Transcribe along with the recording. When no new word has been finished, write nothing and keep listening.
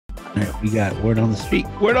All right, we got word on the street.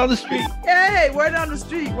 Word on the street. Hey, word on the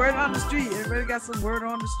street. Word on the street. Everybody got some word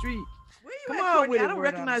on the street. Where you Come at, on Courtney? with I it. don't Word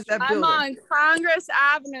on recognize the that I'm building. on Congress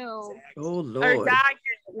Avenue. Oh, Or Lord.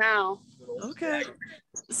 Daggett now. Okay.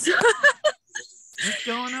 So, What's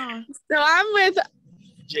going on? so I'm with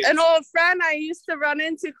an old friend I used to run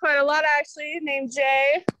into quite a lot, actually, named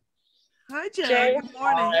Jay. Hi, Jay. Jay. Good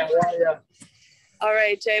morning. Hi, how are ya? All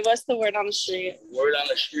right, Jay, what's the word on the street? Word on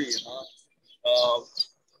the street, huh?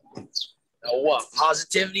 Now what?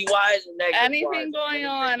 Positivity wise or negative? Anything going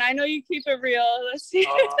on? I know you keep it real. Let's see.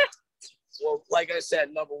 Well, like I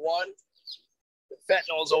said, number one, the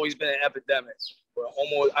fentanyl's always been an epidemic. We're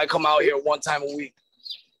almost, I come out here one time a week,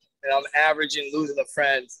 and I'm averaging losing a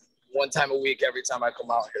friend one time a week every time I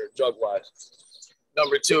come out here, drug wise.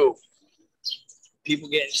 Number two, people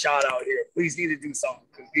getting shot out here. Police need to do something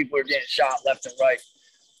because people are getting shot left and right.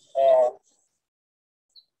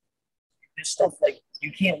 There's stuff like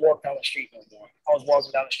you can't walk down the street no more. I was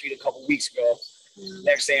walking down the street a couple weeks ago.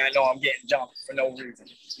 Next thing I know, I'm getting jumped for no reason.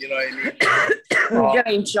 You know what I mean?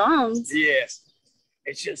 Getting jumped. Yeah.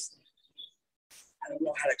 It's just, I don't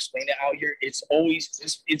know how to explain it out here. It's always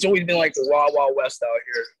been like the Wild Wild West out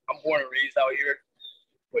here. I'm born and raised out here.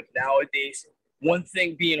 But nowadays, one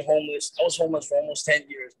thing being homeless, I was homeless for almost 10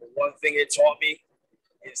 years, but one thing it taught me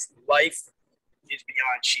is life is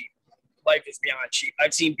beyond cheap. Life is beyond cheap.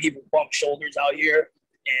 I've seen people bump shoulders out here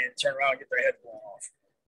and turn around and get their head blown off.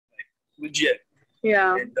 Like, legit.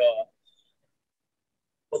 Yeah. And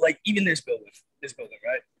but like even this building,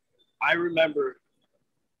 right? I remember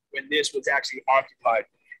when this was actually occupied,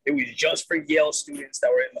 it was just for Yale students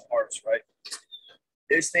that were in the arts, right?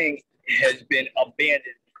 This thing has been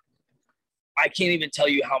abandoned. I can't even tell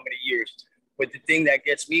you how many years. But the thing that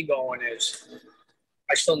gets me going is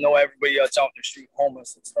I still know everybody that's out in the street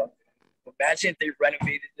homeless and stuff. Imagine if they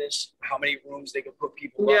renovated this, how many rooms they could put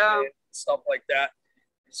people up in, stuff like that.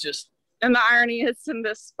 It's just. And the irony is in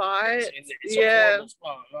this spot. It's a horrible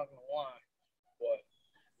spot, I'm not gonna lie. But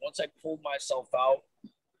once I pulled myself out,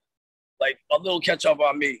 like a little catch up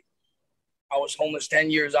on me. I was homeless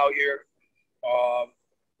 10 years out here.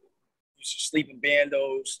 Used to sleep in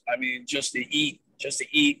bandos. I mean, just to eat,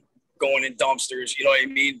 going in dumpsters, you know what I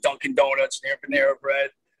mean? Dunkin' Donuts, Panera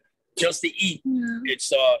Bread, just to eat. Yeah.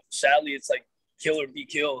 It's sadly, it's like kill or be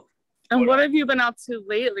killed. And what have you been up to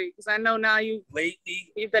lately? Because I know now you've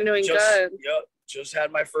been doing good. Yep, just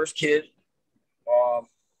had my first kid.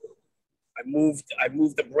 I moved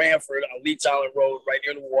to Branford on Leeds Island Road, right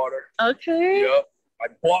near the water. Okay. Yep. I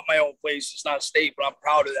bought my own place. It's not state, but I'm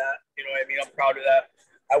proud of that. You know what I mean? I'm proud of that.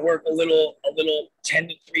 I work a little 10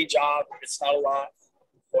 to 3 job. It's not a lot,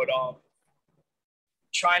 but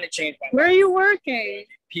trying to change my life. Where are you working?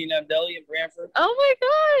 P&M Deli in Branford. Oh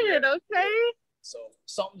my God. Okay. So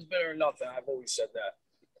something's better than nothing. I've always said that.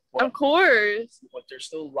 But, of course. But there's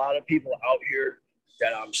still a lot of people out here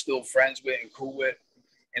that I'm still friends with and cool with.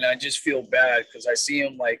 And I just feel bad because I see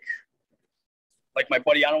him like my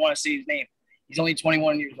buddy, I don't want to say his name. He's only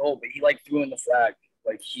 21 years old, but he like threw in the flag.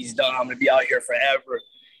 Like he's done. I'm going to be out here forever.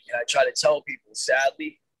 And I try to tell people,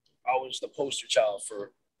 sadly, I was the poster child for a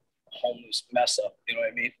homeless mess up. You know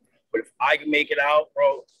what I mean? But if I can make it out,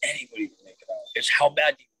 bro, anybody can make it out. It's how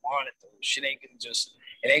bad do you want it, though? Shit ain't gonna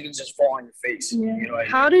just fall on your face. Yeah. You know what I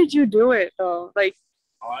mean? How did you do it, though? Like,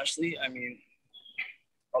 honestly, I mean,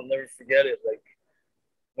 I'll never forget it. Like,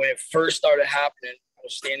 when it first started happening, I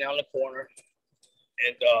was standing on the corner,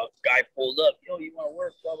 and guy pulled up. Yo, you want to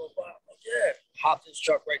work? Blah, blah, blah. I'm like, yeah. Hopped in his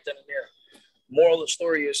truck right then and there. Moral of the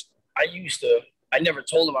story is, I never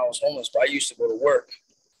told him I was homeless, but I used to go to work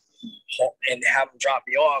and have him drop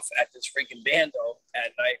me off at this freaking bando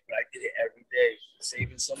at night. But I did it every day,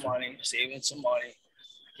 saving some money,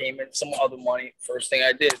 came in some other money. First thing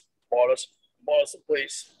I did, bought us a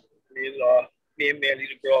place. Me and Mandy,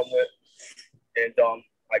 the girl I'm with, and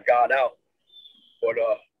I got out. But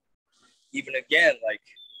even again, like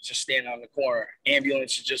just standing on the corner,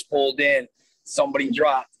 ambulance just pulled in, somebody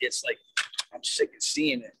dropped. It's like I'm sick of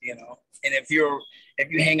seeing it, you know. And if you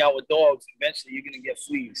hang out with dogs, eventually you're gonna get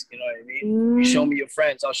fleas. You know what I mean? You show me your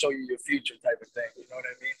friends, I'll show you your future, type of thing. You know what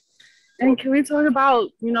I mean? And can we talk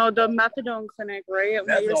about, you know, the methadone clinic, right?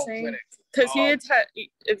 What you're saying? Because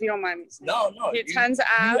if you don't mind me saying. No. He attends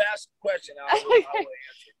You ask a question, I will answer.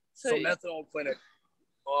 So methadone clinic,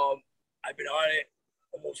 I've been on it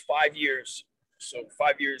almost 5 years. So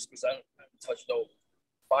 5 years because I haven't touched dope.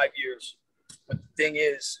 5 years. But the thing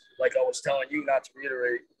is, like I was telling you, not to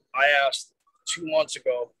reiterate, I asked 2 months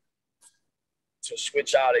ago to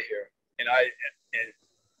switch out of here, and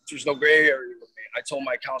there's no gray area with me. I told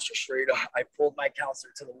my counselor straight up. I pulled my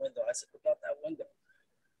counselor to the window. I said, "Look out that window."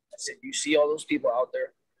 I said, "You see all those people out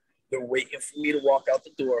there? They're waiting for me to walk out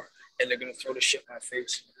the door, and they're gonna throw the shit in my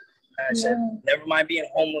face. And I said, never mind being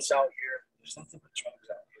homeless out here. There's nothing but drugs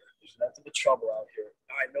out here. There's nothing but trouble out here.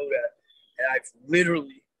 I know that, and I've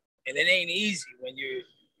literally, and it ain't easy when you're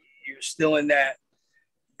still in that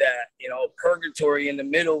purgatory in the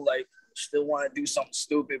middle, like still want to do something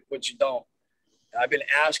stupid, but you don't. And I've been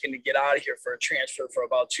asking to get out of here for a transfer for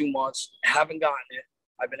about 2 months. Haven't gotten it.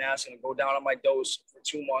 I've been asking to go down on my dose for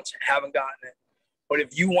 2 months. Haven't gotten it. But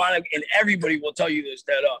if you want to, and everybody will tell you this,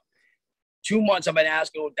 that 2 months I've been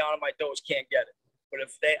asking to go down on my dose, can't get it. But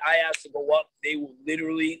if I ask to go up, they will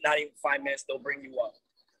literally, not even 5 minutes, they'll bring you up.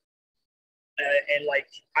 And like,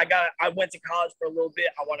 I went to college for a little bit.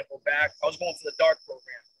 I want to go back. I was going for the DART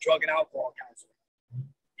program, drug and alcohol counseling.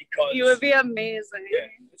 Because you would be amazing. Yeah,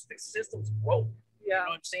 the system's broke. Yeah. You know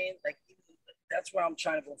what I'm saying? Like, that's where I'm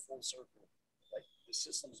trying to go full circle. Like, the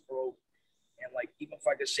system's broke. And like, even if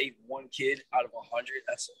I could save one kid out of 100,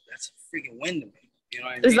 that's a freaking win to me. You know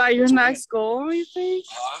what I mean? Is that your next goal, you think?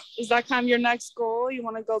 Huh? Is that kind of your next goal? You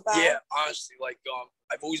want to go back? Yeah, honestly, like,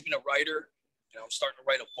 I've always been a writer. You know, I'm starting to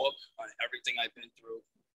write a book on everything I've been through.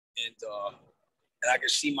 And I can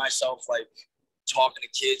see myself, like, talking to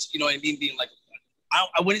kids. You know what I mean? Being like,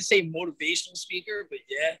 I wouldn't say motivational speaker, but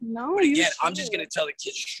yeah. No, but again, I'm just going to tell the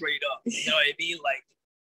kids straight up. You know what I mean? Like,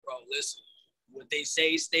 bro, listen, what they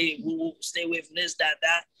say, stay away from this, that.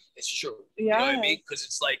 It's true. Yeah. You know what I mean? Because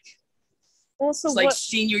it's like, also, it's like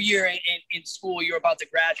senior year in school, you're about to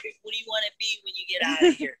graduate. What do you want to be when you get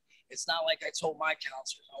out of here? It's not like I told my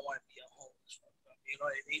counselors I want to be a homeless. You know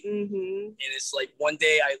what I mean? Mm-hmm. And it's like one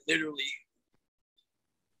day I literally,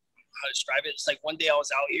 how to describe it? It's like one day I was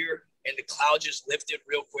out here and the cloud just lifted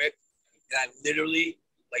real quick. And I literally,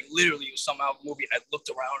 it was something out of a movie. I looked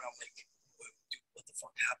around and I'm like, dude, what the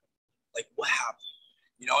fuck happened? Like, what happened?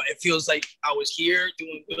 You know, it feels like I was here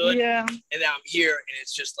doing good. Yeah. And then I'm here and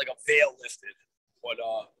it's just like a veil lifted. But,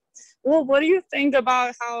 well, what do you think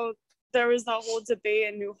about how there was that whole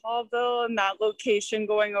debate in New Hallville and that location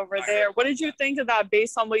going over there? What did you think of that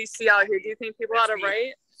based on what you see out here? Do you think people had it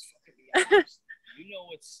right? You know,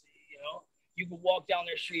 you can walk down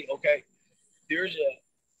their street, okay? There's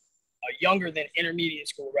a younger than intermediate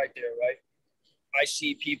school right there, right? I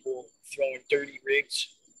see people throwing dirty rigs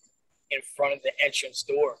in front of the entrance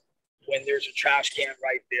door when there's a trash can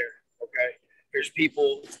right there, okay? There's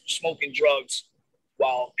people smoking drugs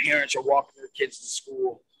while parents are walking their kids to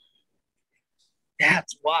school.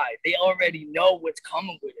 That's why. They already know what's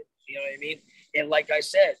coming with it. You know what I mean? And like I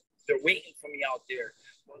said, they're waiting for me out there.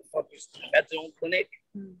 Motherfuckers, methadone clinic,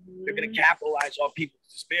 they're going to capitalize on people's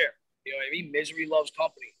despair. You know what I mean? Misery loves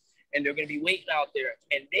company. And they're going to be waiting out there.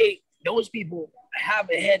 And those people have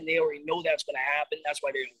a head and they already know that's going to happen. That's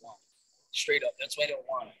why they don't want it. Straight up. That's why they don't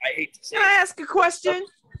want it. I hate to say it. Can I ask a question?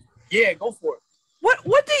 Yeah, go for it.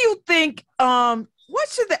 What do you think, what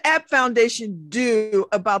should the App Foundation do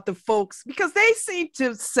about the folks? Because they seem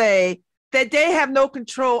to say that they have no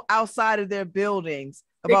control outside of their buildings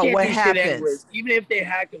about what happens. Even if they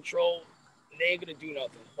had control, they ain't gonna do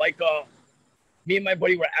nothing. Like me and my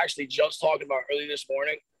buddy were actually just talking about early this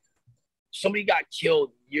morning. Somebody got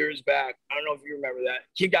killed years back. I don't know if you remember that.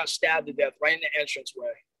 Kid got stabbed to death right in the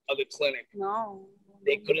entranceway of the clinic. No.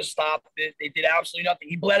 They could have stopped it. They did absolutely nothing.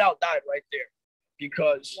 He bled out, died right there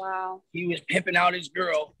because he was pimping out his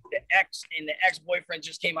girl. The ex-boyfriend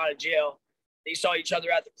just came out of jail. They saw each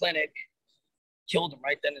other at the clinic, killed him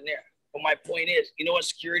right then and there. But my point is, you know what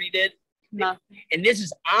security did? Nothing. And this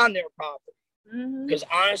is on their property. Mm-hmm. Because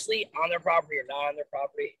honestly, on their property or not on their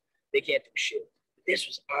property, they can't do shit. This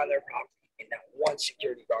was on their property, and that one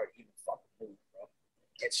security guard even fucking moved, bro.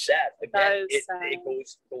 It's sad. Again, it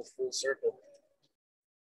goes full circle.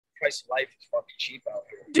 Price of life is fucking cheap out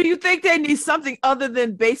here. Do you think they need something other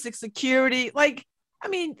than basic security? Like, I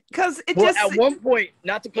mean, because at one point,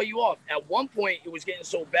 not to cut you off, at one point it was getting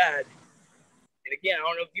so bad. And again, I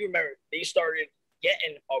don't know if you remember, they started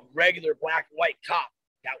getting a regular black and white cop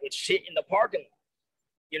that would sit in the parking lot.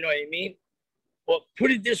 You know what I mean? But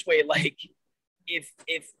put it this way, like, if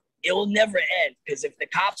it'll never end, because if the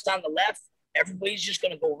cop's on the left, everybody's just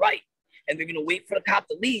gonna go right, and they're gonna wait for the cop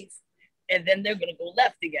to leave, and then they're gonna go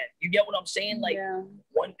left again. You get what I'm saying? Like,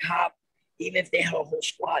 one cop, even if they have a whole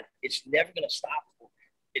squad, it's never gonna stop.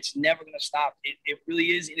 It's never gonna stop. It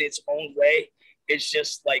really is in its own way. It's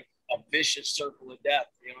just like a vicious circle of death.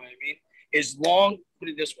 You know what I mean? Put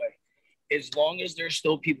it this way, as long as there's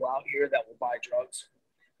still people out here that will buy drugs,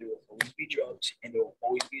 there will always be drugs, and there will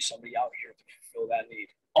always be somebody out here to fulfill that need.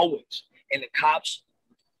 Always. And the cops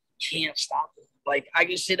can't stop it. Like, I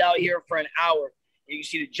can sit out here for an hour, and you can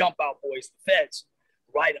see the jump out boys, the feds,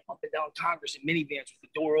 riding up and down Congress in minivans with the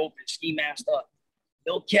door open, ski masked up.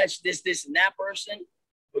 they'll catch this, and that person.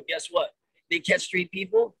 But guess what? They catch 3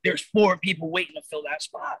 people. There's 4 people waiting to fill that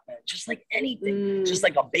spot, man. Just like anything, just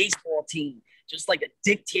like a baseball team, just like a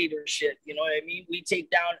dictatorship. You know what I mean? We take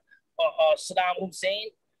down Saddam Hussein.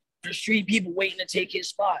 There's 3 people waiting to take his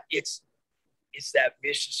spot. It's that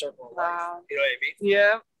vicious circle of life. You know what I mean?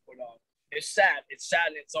 Yeah. But, it's sad. It's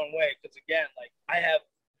sad in its own way because again, like I have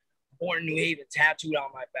Born in New Haven tattooed on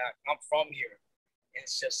my back. I'm from here, and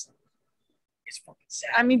it's fucking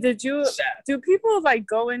sad. I mean, do people like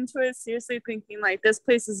go into it seriously thinking like this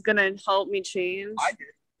place is gonna help me change? I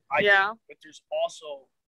did. But there's also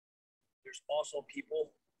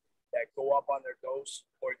people that go up on their dose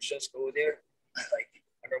or just go there. Like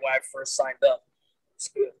I remember when I first signed up. It's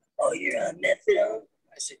good. Oh, you're on methadone?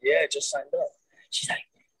 I said, yeah, I just signed up. She's like,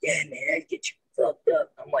 yeah, man, I get you fucked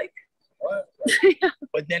up. I'm like, what?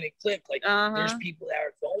 But then it clicked. Like, there's people that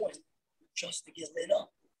are going just to get lit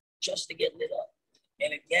up.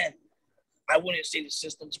 And again, I wouldn't say the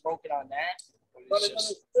system's broken on that. It's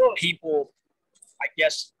just people, I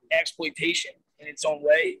guess, exploitation in its own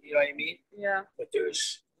way. You know what I mean? Yeah. But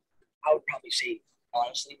I would probably say,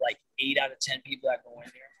 honestly, like 8 out of 10 people that go in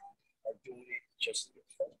there are doing it just to get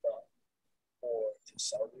fucked up or to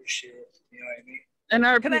sell their shit. You know what I mean? And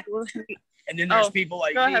and then there's people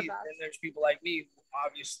like me. And there's people like me.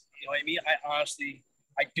 Obviously, you know what I mean?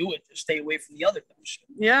 I do it to stay away from the other dumb shit.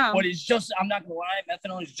 Yeah. But it's just, I'm not gonna lie,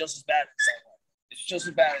 methadone is just as bad in its own way. It's just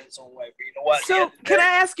as bad in its own way. But you know what? So can I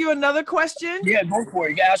ask you another question? Yeah, go for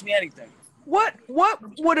it. You can ask me anything. What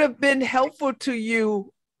would have been helpful to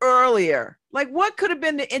you earlier? Like what could have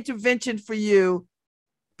been the intervention for you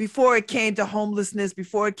before it came to homelessness,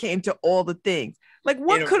 before it came to all the things? Like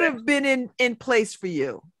what could have been in place for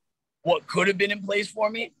you? What could have been in place for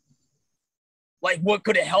me? Like what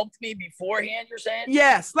could have helped me beforehand, you're saying?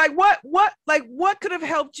 Yes. Like what could have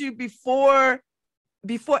helped you before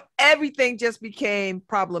everything just became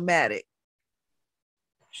problematic?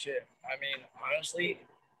 Shit. I mean, honestly,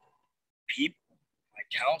 people, my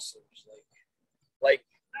counselors, like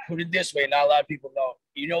put it this way, not a lot of people know.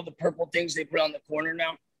 You know the purple things they put on the corner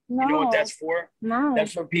now? No. You know what that's for? No.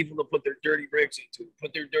 That's for people to put their dirty bricks into,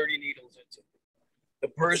 put their dirty needles into. The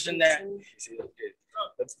person that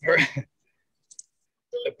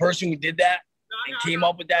the person who did that and came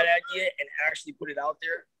up with that idea and actually put it out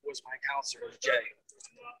there was my counselor, Jay.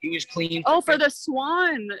 He was clean. For the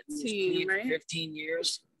Swan team, right? 15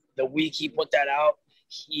 years. The week he put that out,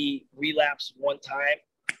 he relapsed one time,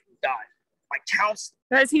 died. My counselor.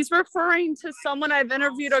 Guys, he's referring to someone I've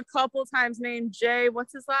interviewed a couple times named Jay.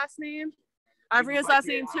 What's his last name? I forget his last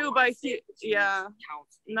name too, but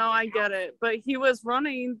no, I get it. But he was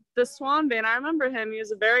running the Swan Band. I remember him. He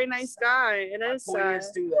was a very nice guy. It is sad.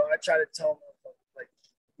 I try to tell him, like,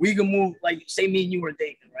 we can move, like, say me and you were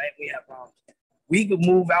dating, right? We have we could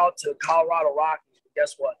move out to Colorado Rockies. But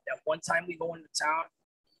guess what? That one time we go into town,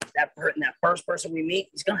 that first person we meet,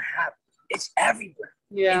 he's gonna have it. It's everywhere.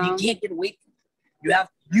 Yeah. And you can't get away from it.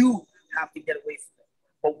 You have to get away from it.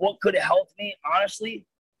 But what could have helped me, honestly?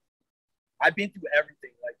 I've been through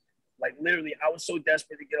everything. Like literally, I was so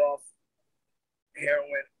desperate to get off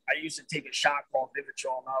heroin. I used to take a shot called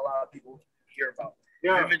Vivitrol. Not a lot of people hear about.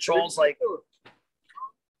 Yeah. Vivitrol's like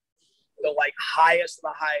the highest of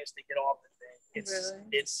the highest to get off the thing.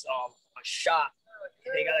 It's a shot.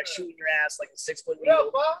 They gotta shoot in your ass like a 6-foot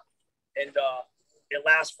needle, and it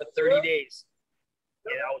lasts for 30 days.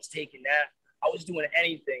 And I was taking that. I was doing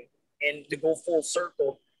anything, and to go full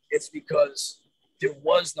circle, it's because there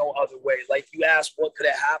was no other way. Like you asked, what could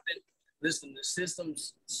have happened? Listen, the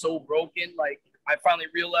system's so broken. Like I finally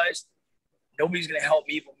realized nobody's gonna help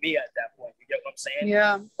me but me at that point. You get what I'm saying?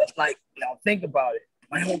 Yeah. But like now, think about it.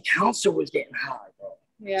 My own counselor was getting high, bro.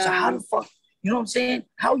 Yeah. So how the fuck? You know what I'm saying?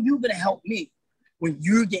 How are you gonna help me when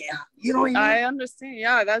you're getting high? You know what I mean? I understand.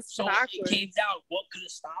 Yeah, that's so backwards. It came down. What could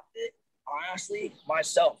have stopped it? Honestly,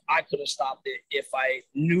 myself, I could have stopped it if I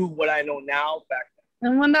knew what I know now back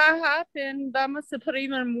then. And when that happened, that must have put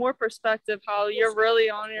even more perspective how you're really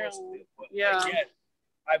on your own. Yeah. Again,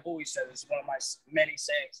 I've always said this is one of my many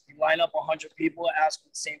sayings. You line up 100 people, ask them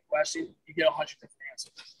the same question, you get 100 different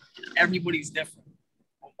answers. Everybody's different.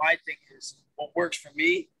 But my thing is, what works for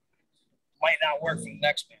me might not work for the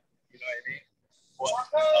next man. You know what I mean? But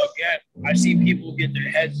again, I see people get their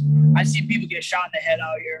heads. I see people get shot in the head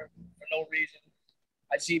out here for no reason.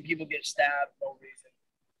 I see people get stabbed for no reason.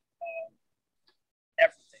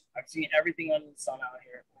 Everything. I've seen everything under the sun out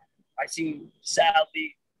here. I've seen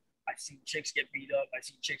chicks get beat up. I've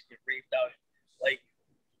seen chicks get raped out. Like,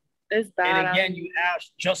 it's bad. And again, you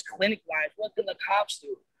ask just clinic-wise, what can the cops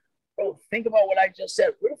do? Bro, think about what I just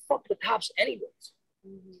said. Where the fuck are the cops anyways?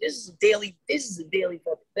 This is a daily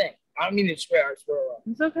fucking thing. I don't mean to swear. I swear a lot.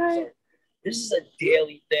 It's okay. Sorry. This is a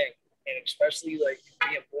daily thing, and especially like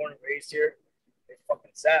being born and raised here, it's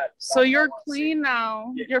fucking sad. So you're clean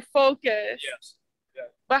now. Yeah. You're focused. Yes. Yeah.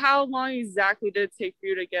 But how long exactly did it take for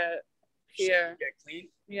you to get here? Get clean?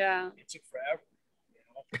 Yeah. It took forever.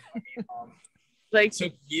 You know, I mean, like it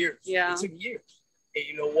took years. Yeah. It took years. And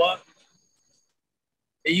you know what?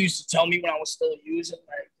 They used to tell me when I was still using,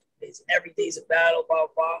 like, every day's a battle, blah,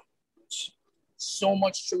 blah. So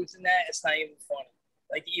much truth in that, it's not even funny.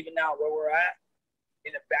 Like, even now, where we're at,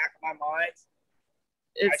 in the back of my mind,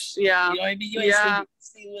 it's, you know what I mean? You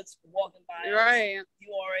see what's walking by. Right.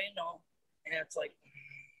 You already know. And it's like,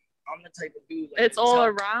 I'm the type of dude. Like, it's all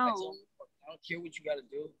around. I don't care what you got to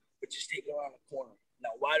do, but just take it around the corner. Now,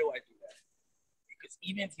 why do I do that? Because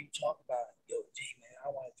even if you talk about, yo, Jay, man, I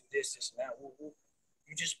want to do this, this, and that,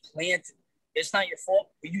 you just planted. It's not your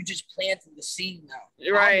fault, but you just planted the seed now.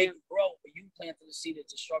 Right. I'll make it grow, but you planted the seed of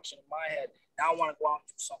destruction in my head. Now I want to go out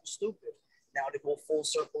and do something stupid. Now to go full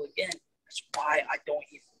circle again. That's why I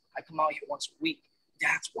come out here once a week.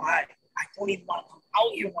 That's why I don't even want to come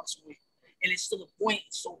out here once a week. And it's to the point,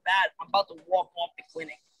 it's so bad. I'm about to walk off the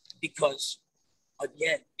clinic because,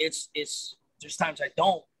 again, it's there's times I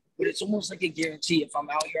don't, but it's almost like a guarantee. If I'm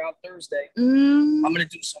out here on Thursday, I'm going to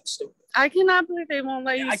do something stupid. I cannot believe they won't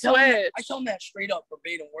let you switch. I tell them that straight up,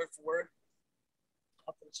 verbatim, word for word.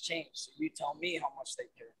 Nothing's changed. So you tell me how much they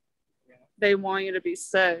care. You know? They want you to be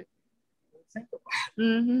sick. Think about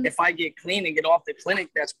it. If I get clean and get off the clinic,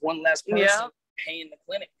 that's one less person paying the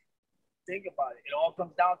clinic. Think about it. It all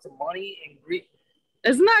comes down to money and greed.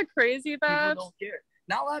 Isn't that crazy, Babs? People don't care.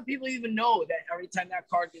 Not a lot of people even know that every time that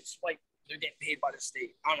card gets swiped, they're getting paid by the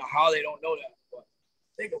state. I don't know how they don't know that, but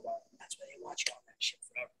think about it. That's why they watch you on that shit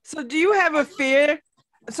forever. So do you have a fear?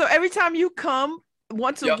 So every time you come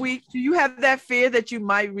once a week, do you have that fear that you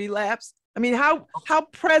might relapse? I mean, how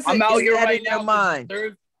present I'm out is here that right in now your mind?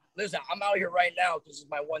 Listen, I'm out here right now because it's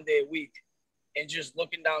my one day a week and just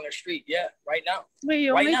looking down the street. Yeah, right now. Wait,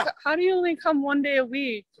 how do you only come one day a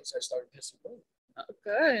week? Since I started pissing blue. Oh,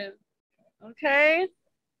 good. Okay.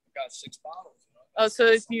 I got 6 bottles. You know? Oh, so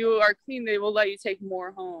if you are clean, they will let you take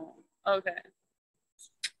more home. Okay.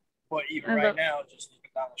 But even right now, just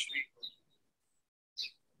looking down the street,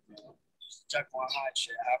 you know, just check on hot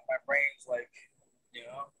shit. Half my brain's like, you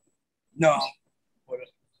know, no. But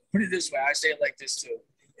put it this way, I say it like this too.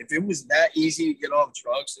 If it was that easy to get off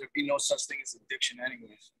drugs, there'd be no such thing as addiction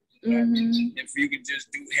anyways. You know what I mean? If you could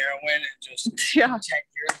just do heroin and just 10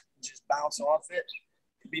 years and just bounce off it,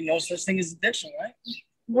 there'd be no such thing as addiction, right?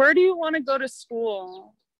 Where do you want to go to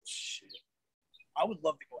school? Shit. I would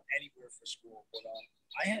love to go anywhere for school, but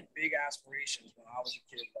I had big aspirations when I was a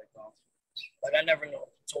kid. Like I never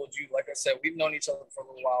told you, like I said, we've known each other for a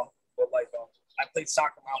little while, but I played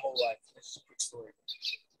soccer my whole life. This is a quick story.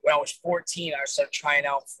 When I was 14, I started trying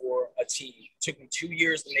out for a team. It took me 2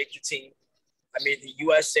 years to make the team. I made the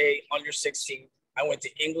USA under 16. I went to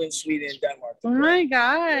England, Sweden, and Denmark. Oh my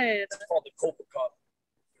God. It's called the Copa Cup.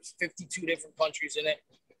 There's 52 different countries in it.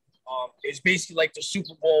 It's basically like the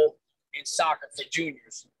Super Bowl in soccer for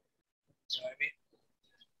juniors. You know what I mean?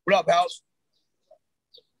 What up, House?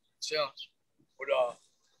 Yeah. But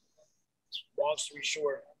long story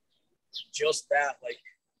short, just that,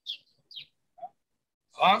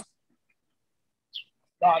 huh?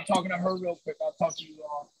 No, I'm talking to her real quick. I'll talk to you in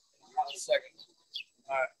a second.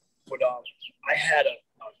 All right. But I had a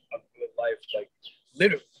good life.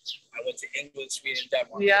 Literally, I went to England, Sweden,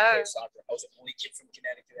 Denmark to play soccer. I was the only kid from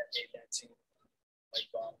Connecticut that made that team.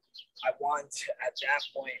 I wanted to, at that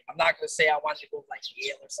point, I'm not going to say I wanted to go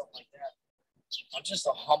Yale or something like that. I'm just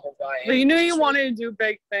a humble guy. But you knew you wanted to do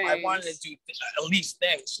big things. I wanted to do at least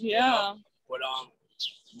things. Yeah. You know? But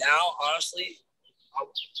now, honestly,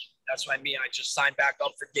 that's what I mean. I just signed back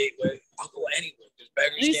up for Gateway. I'll go anywhere.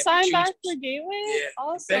 You signed back for Gateway? Yeah.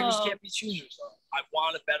 Awesome. Beggars can't be choosers. I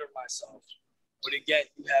want to better myself. But again,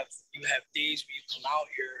 you have days where you come out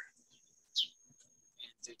here,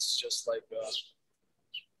 and it's just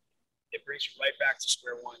it brings you right back to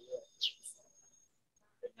square one. Yeah.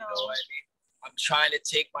 You know what I mean? I'm trying to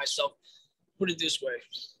take myself, put it this way.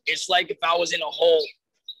 It's like if I was in a hole,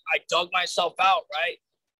 I dug myself out, right?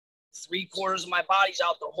 3/4 of my body's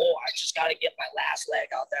out the hole. I just got to get my last leg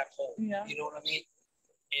out that hole. Yeah. You know what I mean?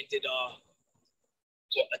 And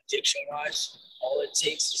addiction-wise, all it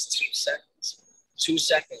takes is 2 seconds. 2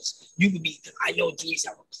 seconds. You could be, I know dudes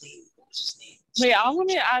that were clean. What was his name? Wait, I want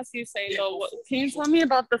to ask you, though, can you tell me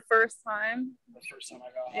about the first time? The first time I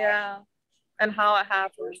got high. Yeah. And how it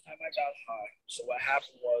happened. First time I got high. So what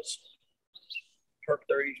happened was, perp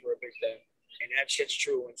 30s were a big thing. And that shit's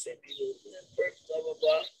true. And saying people, blah, blah,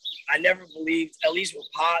 blah. I never believed, at least with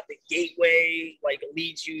pot, the gateway, like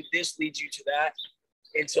leads you, this leads you to that.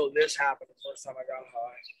 Until this happened the first time I got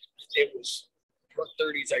high. It was perk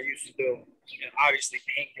 30s I used to do. And obviously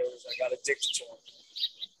painkillers, I got addicted to them.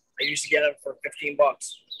 I used to get them for $15.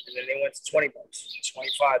 And then they went to $20,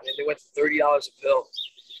 25, and they went to $30 a pill.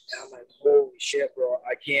 And I'm like, holy shit, bro,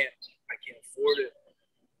 I can't afford it.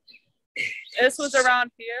 This was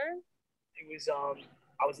around here? It was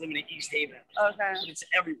I was living in East Haven. Okay. But it's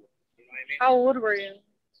everywhere. You know what I mean? How old were you?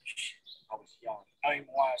 I was young. I don't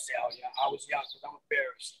even want to say how young. I was young because I'm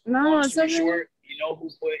embarrassed. No, it's okay. Short, you know who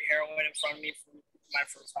put heroin in front of me for my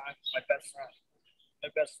first time? My best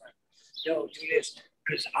friend. Yo, do this.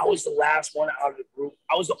 Because I was the last one out of the group.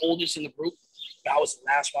 I was the oldest in the group, but I was the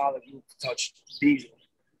last one out of the group to touch diesel.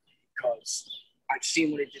 Because I've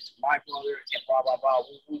seen what it did to my brother and blah, blah, blah.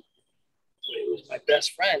 It was my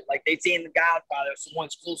best friend. Like they say in The Godfather, it's the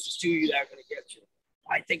ones closest to you that are going to get you.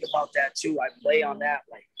 I think about that too. I play on that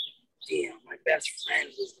like, damn, my best friend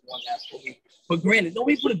was the one that put me. But granted,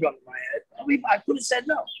 nobody put a gun in my head. I could have said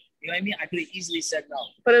no. You know what I mean? I could have easily said no.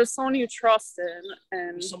 But it was someone you trusted.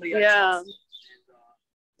 And somebody I trusted.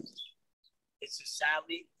 And it's just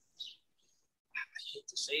sadly, I hate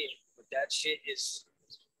to say it, but that shit is,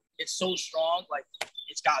 it's so strong. Like,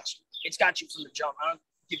 it's got you. It's got you from the jump. I don't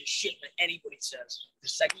give a shit what anybody says. The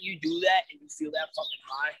second you do that and you feel that fucking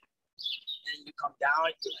high, and you come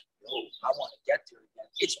down, you're like, yo, I want to get there again.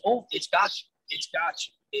 It's over. It's got you. It's got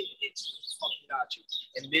you. It's fucking got you.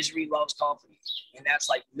 And misery loves company. And that's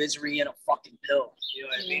like misery in a fucking pill. You know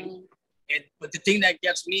what I mean? But the thing that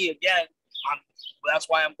gets me again, that's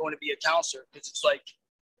why I'm going to be a counselor. Because it's like,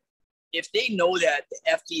 if they know that, the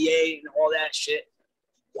FDA and all that shit,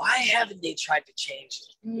 why haven't they tried to change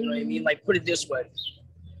it? You know what I mean? Like, put it this way.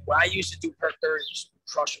 When I used to do perk 30s,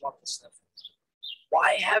 crush them up and stuff.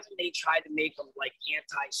 Why haven't they tried to make them like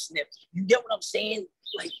anti-snip? You get what I'm saying?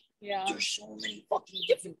 Like, there's so many fucking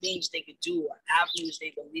different things they could do, avenues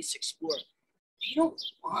they can at least explore. They don't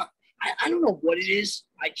want, I don't know what it is.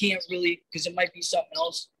 I can't really, because it might be something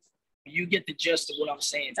else. But you get the gist of what I'm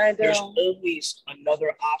saying. I do. There's always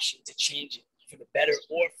another option to change it for the better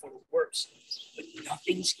or for the worse. But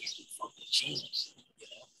nothing's getting fucking changed. You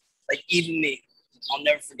know? Like, even me, I'll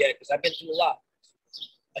never forget it because I've been through a lot.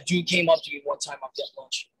 A dude came up to me one time after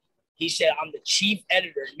lunch. He said, I'm the chief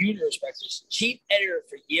editor, you respect this, chief editor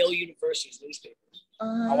for Yale University's newspaper.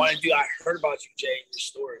 I heard about you, Jay, and your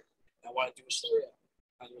story. I want to do a story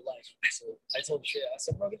on your life. I told Jay, I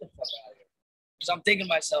said, bro, get the fuck out of here. Because I'm thinking to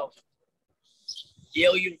myself,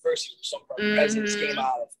 Yale University, where some presidents came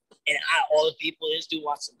out of, and all the people this dude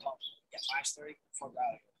wants to come. Get my story, fuck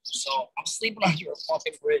out of here. So I'm sleeping under a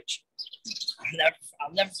fucking bridge.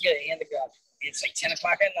 I'll never forget it, hand to God. It's like 10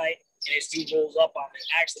 o'clock at night, and this dude rolls up on me.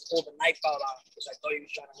 I actually pulled a knife out on him because I thought he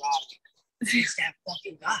was trying to rob me. It's that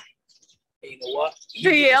fucking guy. And you know what?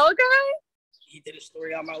 The Yale guy? He did a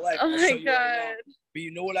story on my life. Oh my God. Right, but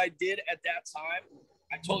you know what I did at that time?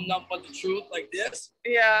 I told him nothing but the truth like this.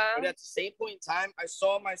 Yeah. But at the same point in time, I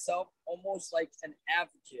saw myself almost like an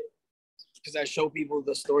advocate. Because I show people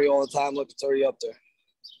the story all the time. Look, it's already up there.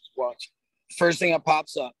 Watch. First thing that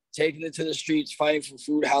pops up, taking it to the streets, fighting for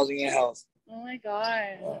food, housing, and health. Oh my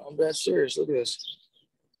God. I'm that serious. Look at this.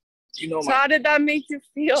 You know, so how did that make you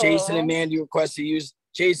feel? Jason and Mandy request to use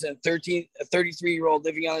Jason, a 33-year-old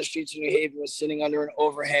living on the streets of New Haven, was sitting under an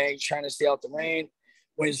overhang trying to stay out the rain.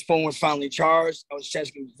 When his phone was finally charged, I was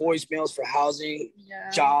checking voicemails for housing,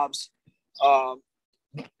 jobs.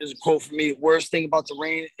 There's a quote from me. Worst thing about the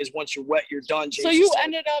rain is once you're wet, you're done. Jason so you said.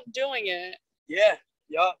 ended up doing it. Yeah.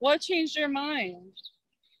 What changed your mind?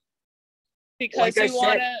 Because like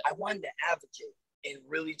I wanted to advocate and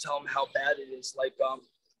really tell them how bad it is.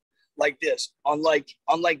 Like this. Unlike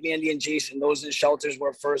Mandy and Jason, those in the shelters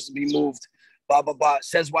were first to be moved. Blah blah blah.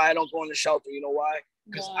 Says why I don't go in the shelter. You know why?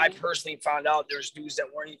 Because I personally found out there's dudes that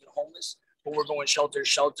weren't even homeless, but we're going shelter to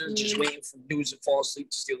shelter, just waiting for dudes to fall asleep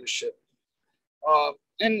to steal their shit.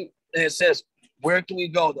 And it says, where can we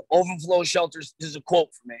go? The overflow shelters. This is a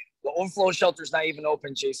quote from me. The overflow shelter is not even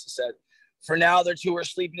open, Jason said. For now, their two are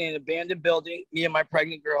sleeping in an abandoned building, me and my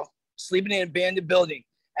pregnant girl, sleeping in an abandoned building.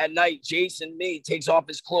 At night, Jason, me, takes off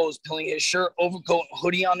his clothes, peeling his shirt, overcoat, and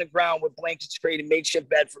hoodie on the ground with blankets, creating a makeshift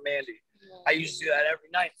bed for Mandy. I used to do that every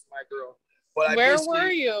night for my girl. But where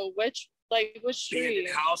were you? Which street?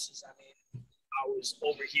 Abandoned houses. I mean, I was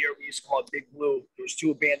over here. We used to call it Big Blue. There was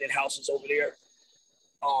 2 abandoned houses over there.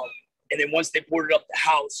 And then once they boarded up the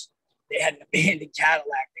house, they had an abandoned Cadillac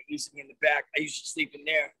that used to be in the back. I used to sleep in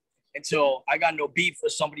there until I got no beef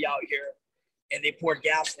with somebody out here, and they poured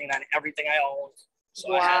gasoline on everything I owned.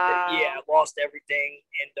 So I had to, I lost everything.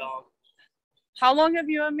 And how long have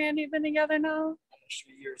you and Mandy been together now? almost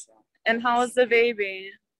 3 years now. And how is the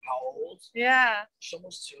baby? How old? Yeah. She's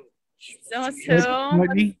almost 2. She's almost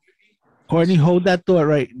 2. Courtney, hold that thought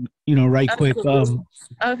right quick.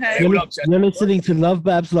 Okay. You're listening to Love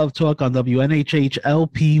Babs Love Talk on WNHH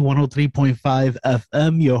LP 103.5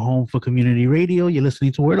 FM, your home for community radio. You're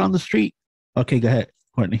listening to Word on the Street. Okay, go ahead,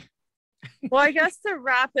 Courtney. Well, I guess to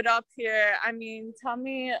wrap it up here, I mean, tell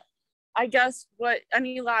me, I guess,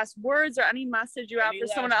 any last words or any message you have for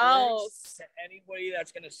someone else? To anybody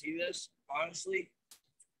that's going to see this, honestly,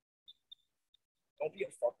 don't be a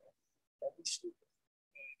fucker. Don't be stupid.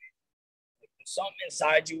 If something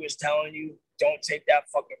inside you is telling you, don't take that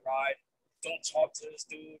fucking ride. Don't talk to this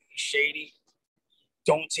dude. He's shady.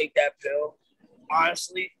 Don't take that pill.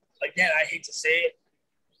 Honestly, again, I hate to say it.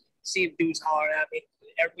 See dudes hollering at me.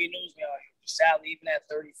 Everybody knows me out here. Sadly, even at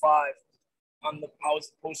 35, I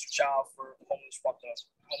was the poster child for homeless fuckers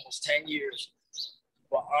almost 10 years.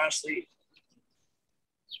 But honestly,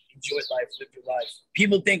 enjoy life, live your life.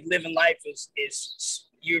 People think living life is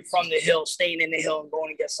you're from the hill, staying in the hill and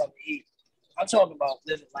going to get something to eat. I'm talking about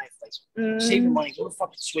living life, like saving money, go to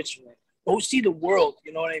fucking Switzerland, go see the world.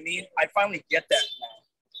 You know what I mean? I finally get that now.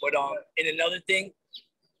 But and another thing,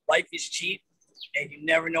 life is cheap, and you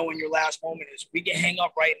never know when your last moment is. We can hang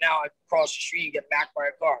up right now across the street and get backed by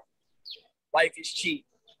a car. Life is cheap,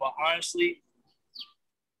 but honestly,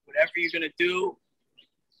 whatever you're gonna do,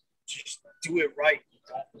 just do it right.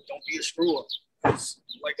 Don't be a screw up.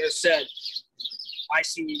 Like I said, my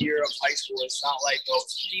senior year of high school, it's not like, oh, what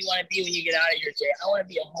do you want to be when you get out of here, Jay? I want to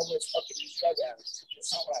be a homeless fucking drug addict.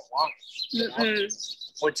 That's not what I want. You know?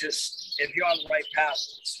 But just, if you're on the right path,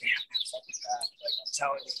 stay on that fucking path. Like I'm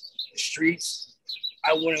telling you, the streets,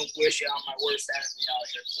 I wouldn't wish it on my worst enemy out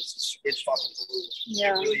here because it's fucking brutal.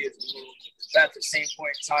 Yeah. It really is brutal. But at the same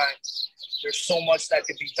point in time, there's so much that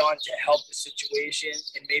could be done to help the situation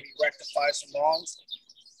and maybe rectify some wrongs.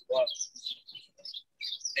 But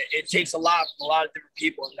it takes a lot from a lot of different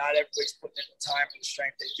people, and not everybody's putting in the time and the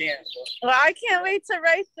strength they can. But, well, I can't wait to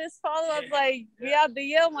write this follow-up. Like, we have the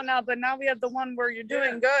Yale one out, but now we have the one where you're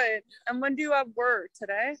doing good. And when do you have work?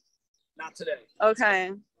 Today? Not today. Okay.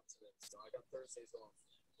 Not today. So I got Thursdays off.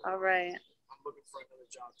 All right. I'm looking for another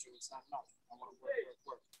job too. It's not enough. I want to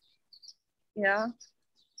work. Yeah.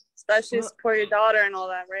 Especially support your daughter and all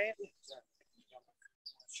that, right?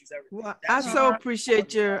 She's everything. Well, I so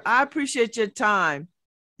appreciate your time.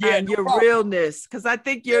 Yeah, and no your problem. realness, because I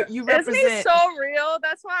think you represent. Isn't he so real?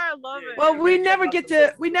 That's why I love it. Well, we never get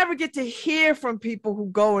to hear from people who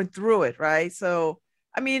going through it, right? So,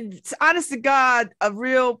 I mean, it's honest to God, a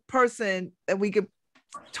real person that we could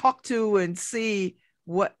talk to and see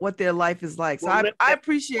what their life is like. So well, I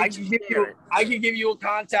appreciate you sharing. I can give you a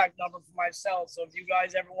contact number for myself. So if you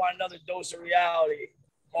guys ever want another dose of reality,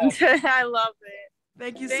 I love it.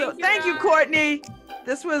 Thank you, Courtney.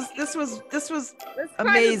 This was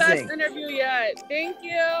amazing. The best interview yet. Thank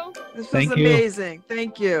you. This was amazing.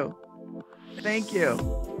 Thank you.